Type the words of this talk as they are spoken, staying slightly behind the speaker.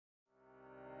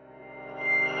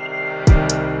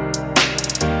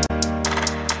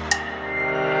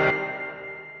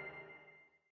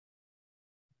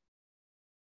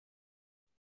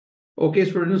Okay,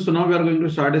 students, so now we are going to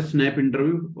start a snap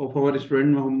interview of our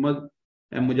student Muhammad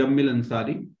Mujammil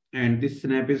Ansari, and this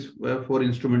snap is for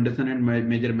instrumentation and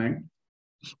measurement.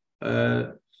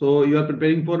 So you are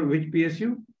preparing for which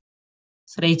PSU?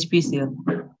 Sir, HPCL.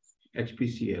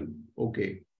 HPCL.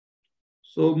 Okay.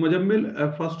 So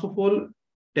Mujammil, first of all,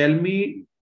 tell me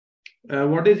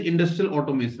what is industrial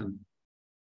automation?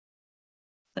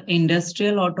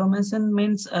 Industrial automation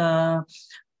means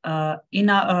in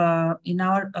our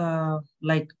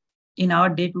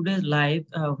day-to-day life,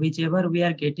 whichever we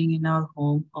are getting in our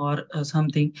home or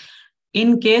something.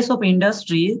 In case of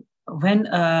industry, when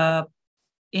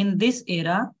in this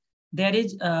era there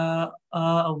is a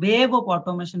wave of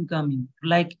automation coming.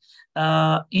 Like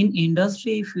in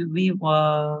industry, if we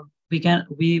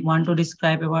want to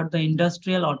describe about the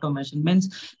industrial automation,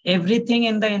 means everything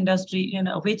in the industry,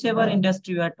 whichever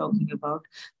industry we are talking about,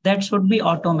 that should be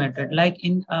automated. Like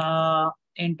in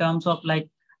terms of like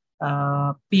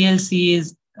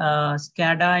PLCs,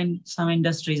 SCADA in some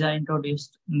industries are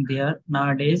introduced there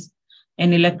nowadays.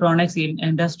 In electronics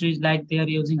industries, like they are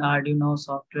using Arduino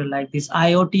software like this.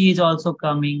 IoT is also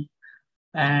coming,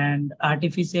 and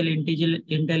artificial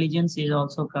intelligence is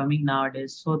also coming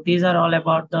nowadays. So these are all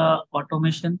about the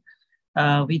automation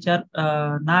which are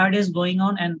nowadays going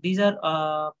on, and these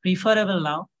are preferable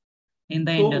now in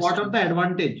the industry. So what are the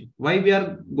advantage? Why we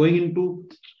are going into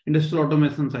industrial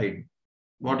automation side?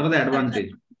 What are the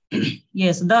advantage?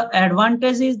 Yes, the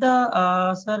advantage is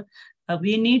the sir,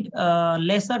 we need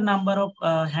lesser number of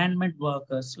handmade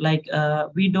workers. Like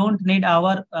we don't need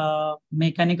our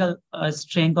mechanical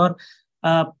strength or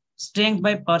strength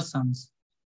by persons.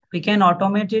 We can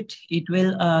automate it. It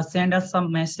will send us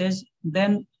some message.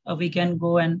 Then we can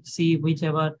go and see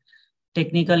whichever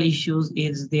technical issues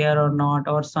is there or not,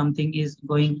 or something is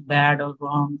going bad or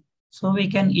wrong. So we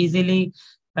can easily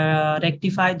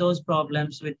rectify those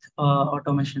problems with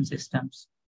automation systems.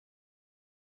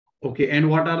 Okay, and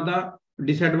what are the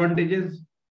disadvantages?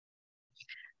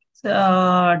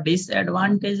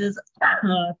 Disadvantages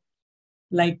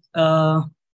like so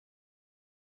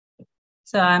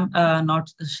I'm not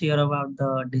sure about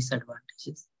the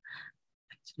disadvantages.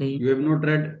 Actually, you have not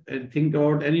read think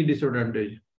about any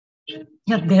disadvantage. Yeah,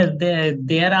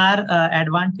 there are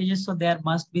advantages, so there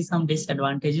must be some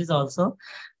disadvantages also.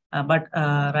 But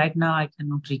right now I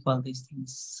cannot recall these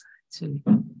things actually.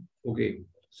 Okay.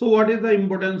 So what is the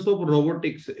importance of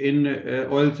robotics in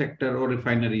oil sector or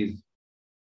refineries?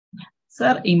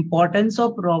 Sir, importance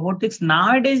of robotics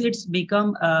nowadays, it's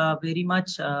become very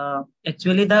much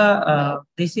actually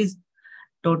this is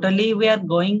totally, we are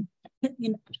going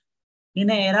in an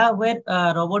era where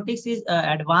robotics is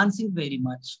advancing very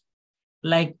much.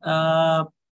 Like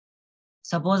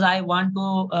suppose I want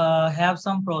to have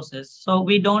some process, so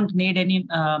we don't need any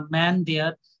man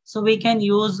there. So we can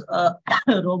use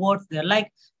robots there. Like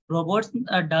robots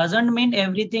doesn't mean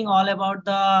everything all about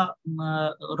the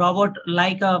robot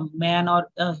like a man or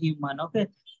a human. Okay,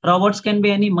 robots can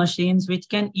be any machines which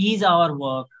can ease our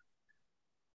work.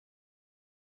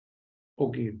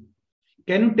 Okay,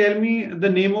 can you tell me the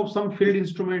name of some field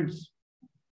instruments?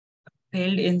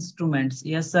 Field instruments,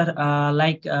 yes sir.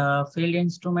 Like field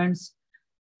instruments,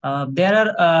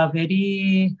 there are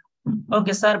very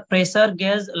okay sir. Pressure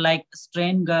gauge like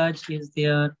strain gauge is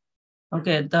there.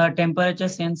 Okay, the temperature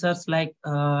sensors like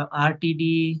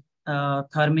RTD,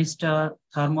 thermistor,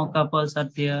 thermocouples are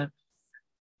there.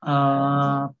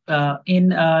 In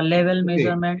level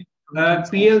measurement.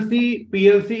 PLC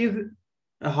is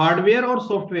hardware or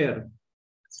software?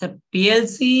 So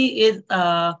PLC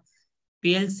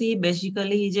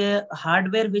basically is a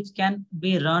hardware which can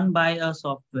be run by a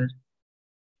software.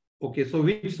 Okay, so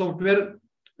which software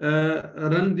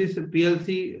run this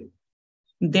PLC?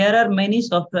 There are many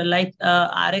software like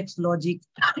RX Logic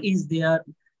is there,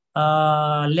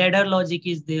 Ladder Logic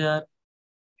is there.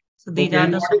 So these are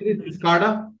the. What is this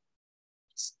SCADA?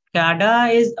 SCADA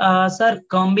is sir,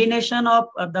 combination of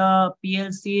the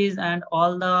PLCs and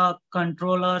all the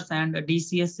controllers and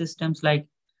DCS systems. Like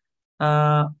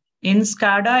in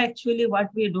SCADA, actually, what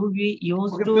we do, we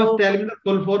use to. Just tell me the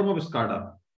full form of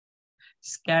SCADA.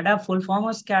 SCADA, full form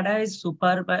of SCADA is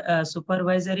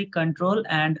supervisory control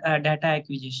and data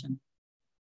acquisition.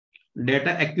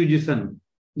 Data acquisition.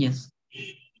 Yes.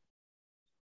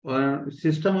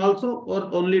 System also, or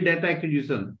only data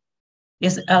acquisition?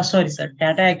 Yes. Sorry, sir.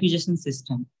 Data acquisition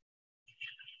system.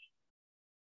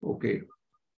 Okay.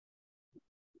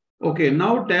 Okay.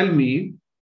 Now tell me,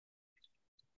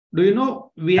 do you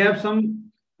know we have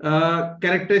some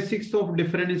characteristics of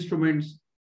different instruments?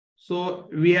 So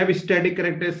we have static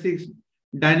characteristics,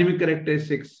 dynamic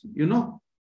characteristics, you know?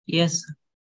 Yes,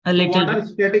 a little. What are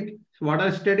static? So what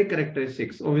are static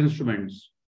characteristics of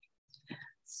instruments?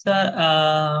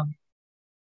 Sir,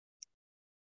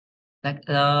 like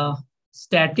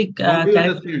static How do you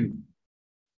understand?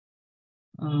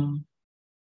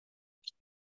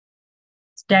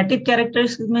 Static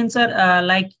characteristics means, sir,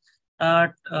 like time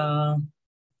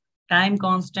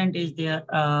constant is there,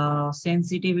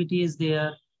 sensitivity is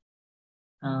there.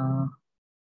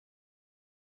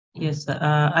 Yes,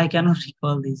 I cannot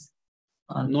recall this.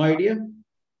 No idea?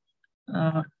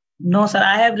 No, sir,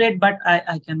 I have read, but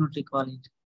I cannot recall it.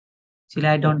 Actually,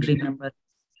 I don't remember.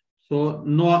 So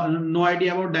no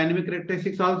idea about dynamic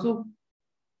characteristics also?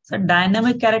 So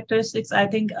dynamic characteristics, I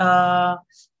think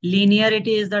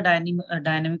linearity is the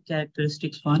dynamic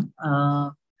characteristics one.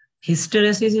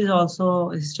 Hysteresis is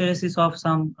also hysteresis of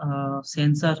some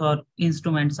sensors or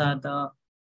instruments are the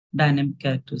dynamic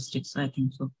characteristics, I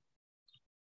think so.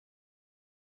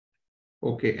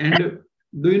 Okay, and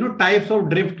do you know types of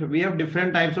drift? We have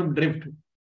different types of drift.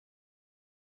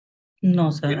 No,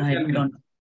 sir, I don't.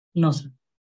 No, sir.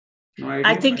 No idea?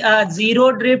 I think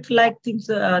zero drift, like things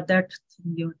that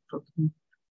you're talking.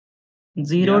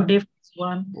 Zero drift is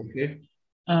one. Okay.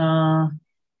 No,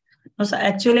 sir,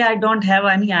 actually, I don't have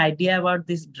any idea about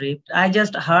this drift. I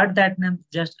just heard that name.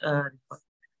 Just okay.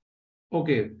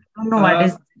 I don't know what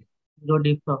is zero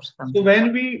drift or something. So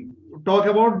when we talk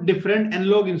about different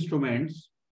analog instruments,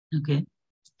 okay,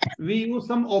 we use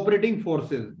some operating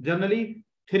forces. Generally,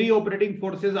 3 operating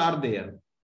forces are there.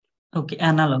 Okay,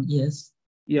 analog, yes.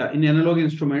 Yeah, in analog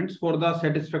instruments, for the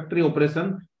satisfactory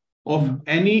operation of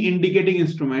any indicating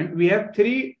instrument, we have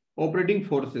 3 operating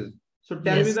forces. So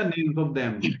tell me the names of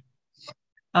them.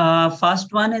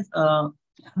 First one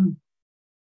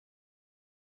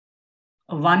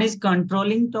is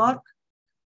controlling torque.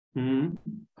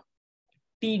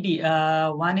 TD.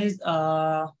 One is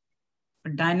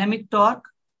dynamic torque.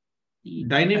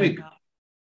 Dynamic.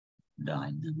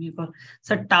 Dynamic.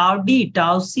 So tau D,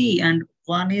 tau C, and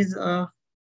one is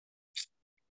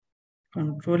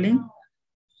controlling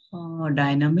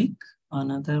dynamic.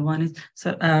 Another one is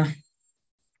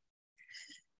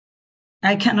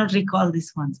I cannot recall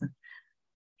this one, sir.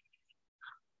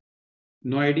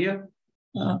 No idea?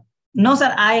 No,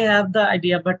 sir. I have the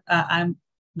idea, but I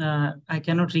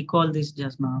cannot recall this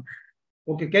just now.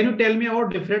 Okay. Can you tell me about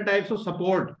different types of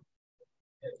support?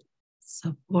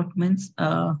 Support means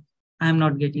I'm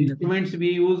not getting the instruments.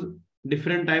 We use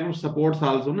different type of supports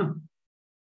also, no?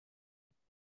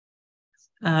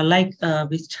 Like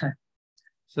which type?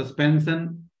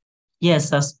 Suspension. Yes,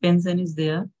 suspension is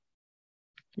there.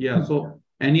 Yeah. So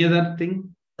any other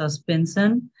thing?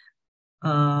 Suspension.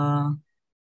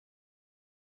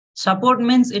 Support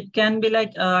means it can be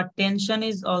like tension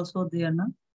is also there,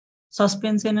 no?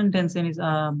 Suspension and tension is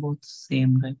both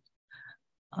same, right?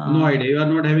 No idea. You are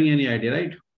not having any idea,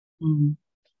 right?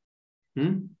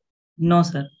 No,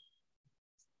 sir.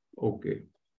 Okay.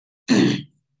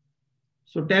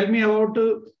 So tell me about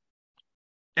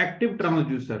active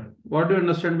transducer. What do you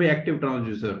understand by active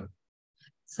transducer?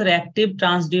 Sir, active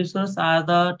transducers are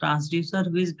the transducers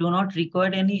which do not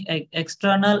require any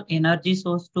external energy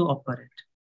source to operate.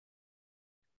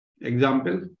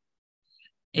 Example?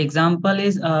 Example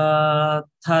is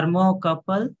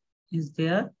thermocouple is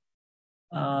there.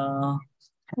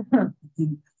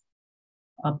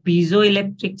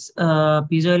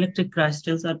 Piezoelectric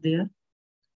crystals are there.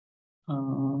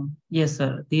 Yes,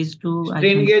 sir. These two.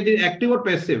 Strain gauge is active or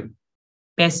passive?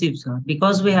 Passive, sir.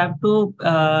 Because we have to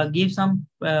give some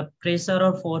pressure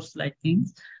or force like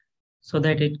things so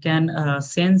that it can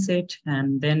sense it,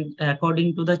 and then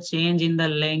according to the change in the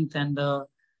length and the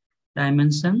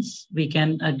dimensions, we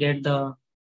can get the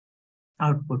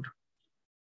output.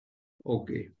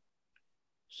 Okay.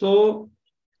 So,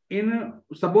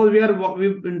 suppose we are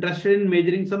interested in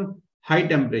measuring some high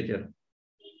temperature,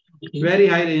 very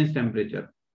high range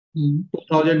temperature,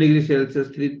 2000 degrees Celsius.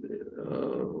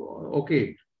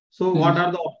 Okay. So, what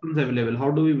are the options available?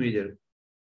 How do we measure?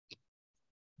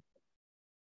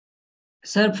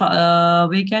 Sir,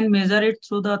 we can measure it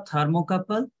through the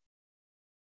thermocouple.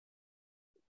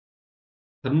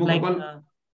 Thermocouple, like,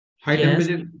 high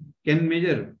temperature can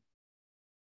measure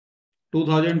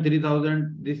 2000,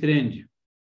 3000, this range.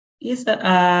 Yes, sir.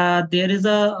 There is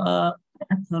a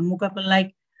thermocouple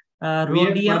like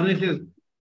rhodium. We have furnaces.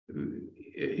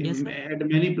 Yes, at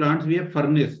many plants, we have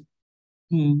furnace.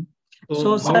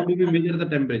 So how do we measure the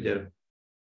temperature?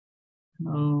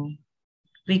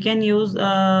 We can use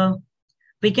the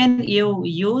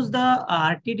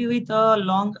RTD with a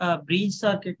long bridge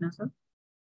circuit, no, sir?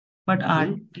 But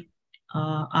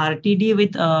RTD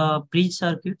with bridge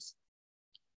circuits.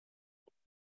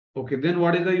 Okay, then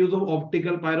what is the use of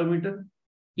optical pyrometer?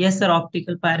 Yes, sir.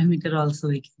 Optical pyrometer also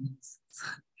we can use.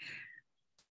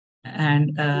 And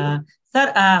sir,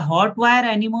 hot wire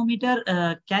anemometer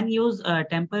can use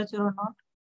temperature or not?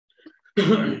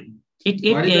 It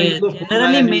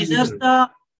generally measures the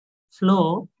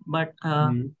flow, but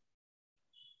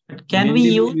can we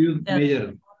use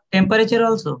measure temperature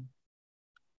also?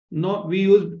 No, we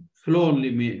use flow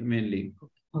only mainly.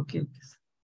 Okay.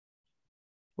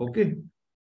 Okay.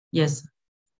 Yes.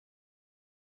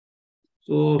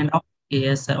 So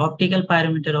yes, sir. Optical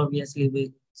pyrometer obviously we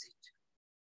use it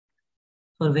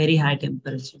for very high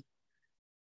temperature.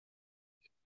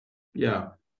 Yeah.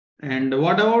 And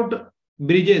what about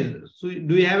bridges? So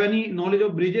do you have any knowledge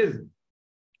of bridges?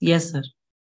 Yes, sir.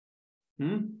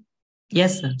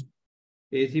 Yes, sir.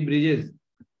 AC bridges.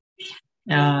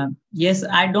 Yes,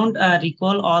 I don't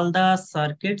recall all the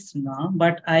circuits now,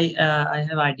 but I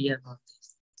have idea about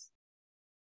this.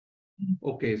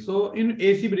 Okay, so in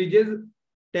AC bridges,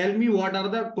 tell me what are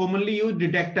the commonly used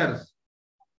detectors?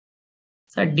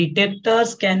 So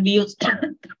detectors can be used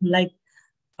like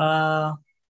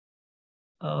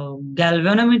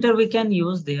galvanometer we can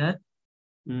use there.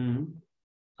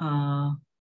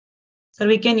 So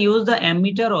we can use the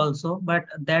ammeter also, but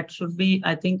that should be,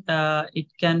 I think it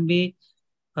can be,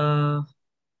 no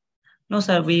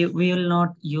sir, we will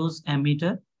not use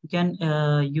ammeter. We can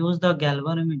use the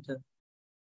galvanometer.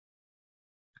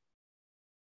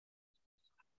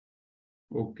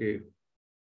 Okay.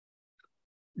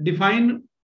 Define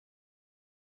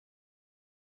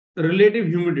relative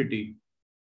humidity.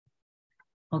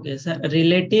 Okay, so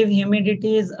relative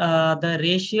humidity is the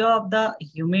ratio of the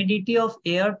humidity of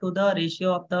air to the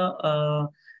ratio of the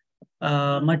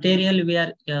material we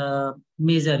are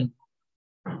measuring.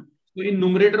 So in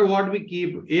numerator, what we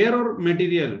keep, air or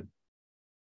material?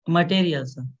 Material,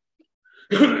 sir.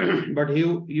 But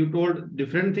you told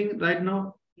different thing right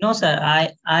now. No, sir.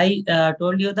 I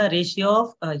told you the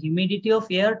ratio of humidity of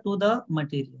air to the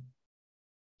material.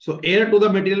 So air to the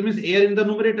material means air in the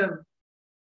numerator.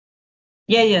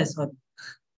 Yeah, yes, sir.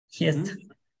 Yes,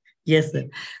 yes, sir.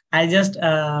 I just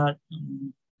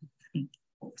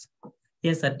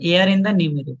yes, sir. Air in the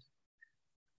numerator.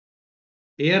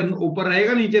 Air ऊपर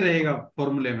रहेगा नीचे रहेगा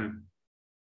फॉर्मूले में.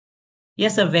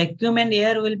 Yes, sir. Vacuum and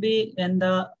air will be in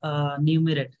the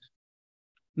numerator.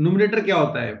 Numerator क्या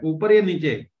होता है, ऊपर या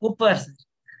नीचे? ऊपर सर.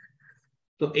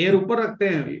 तो एयर ऊपर रखते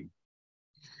हैं.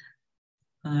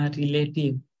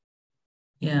 Relative.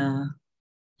 Yeah.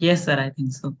 Yes, sir. I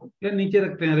think so. क्या नीचे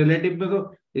रखते हैं? रिलेटिव में तो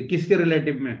किसके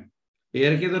रिलेटिव में?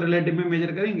 एयर के तो रिलेटिव में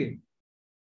मेजर करेंगे.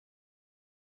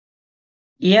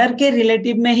 एयर के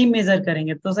रिलेटिव में ही मेजर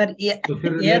करेंगे तो सर तो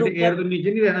फिर एयर तो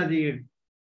नीचे नहीं रहना चाहिए.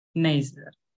 नहीं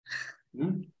सर.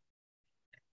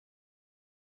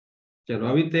 चलो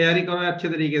अभी तैयारी करो अच्छे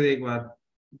तरीके से एक बार.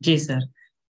 जी सर.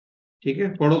 ठीक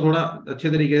है, पढ़ो थोड़ा अच्छे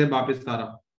तरीके से वापस सारा.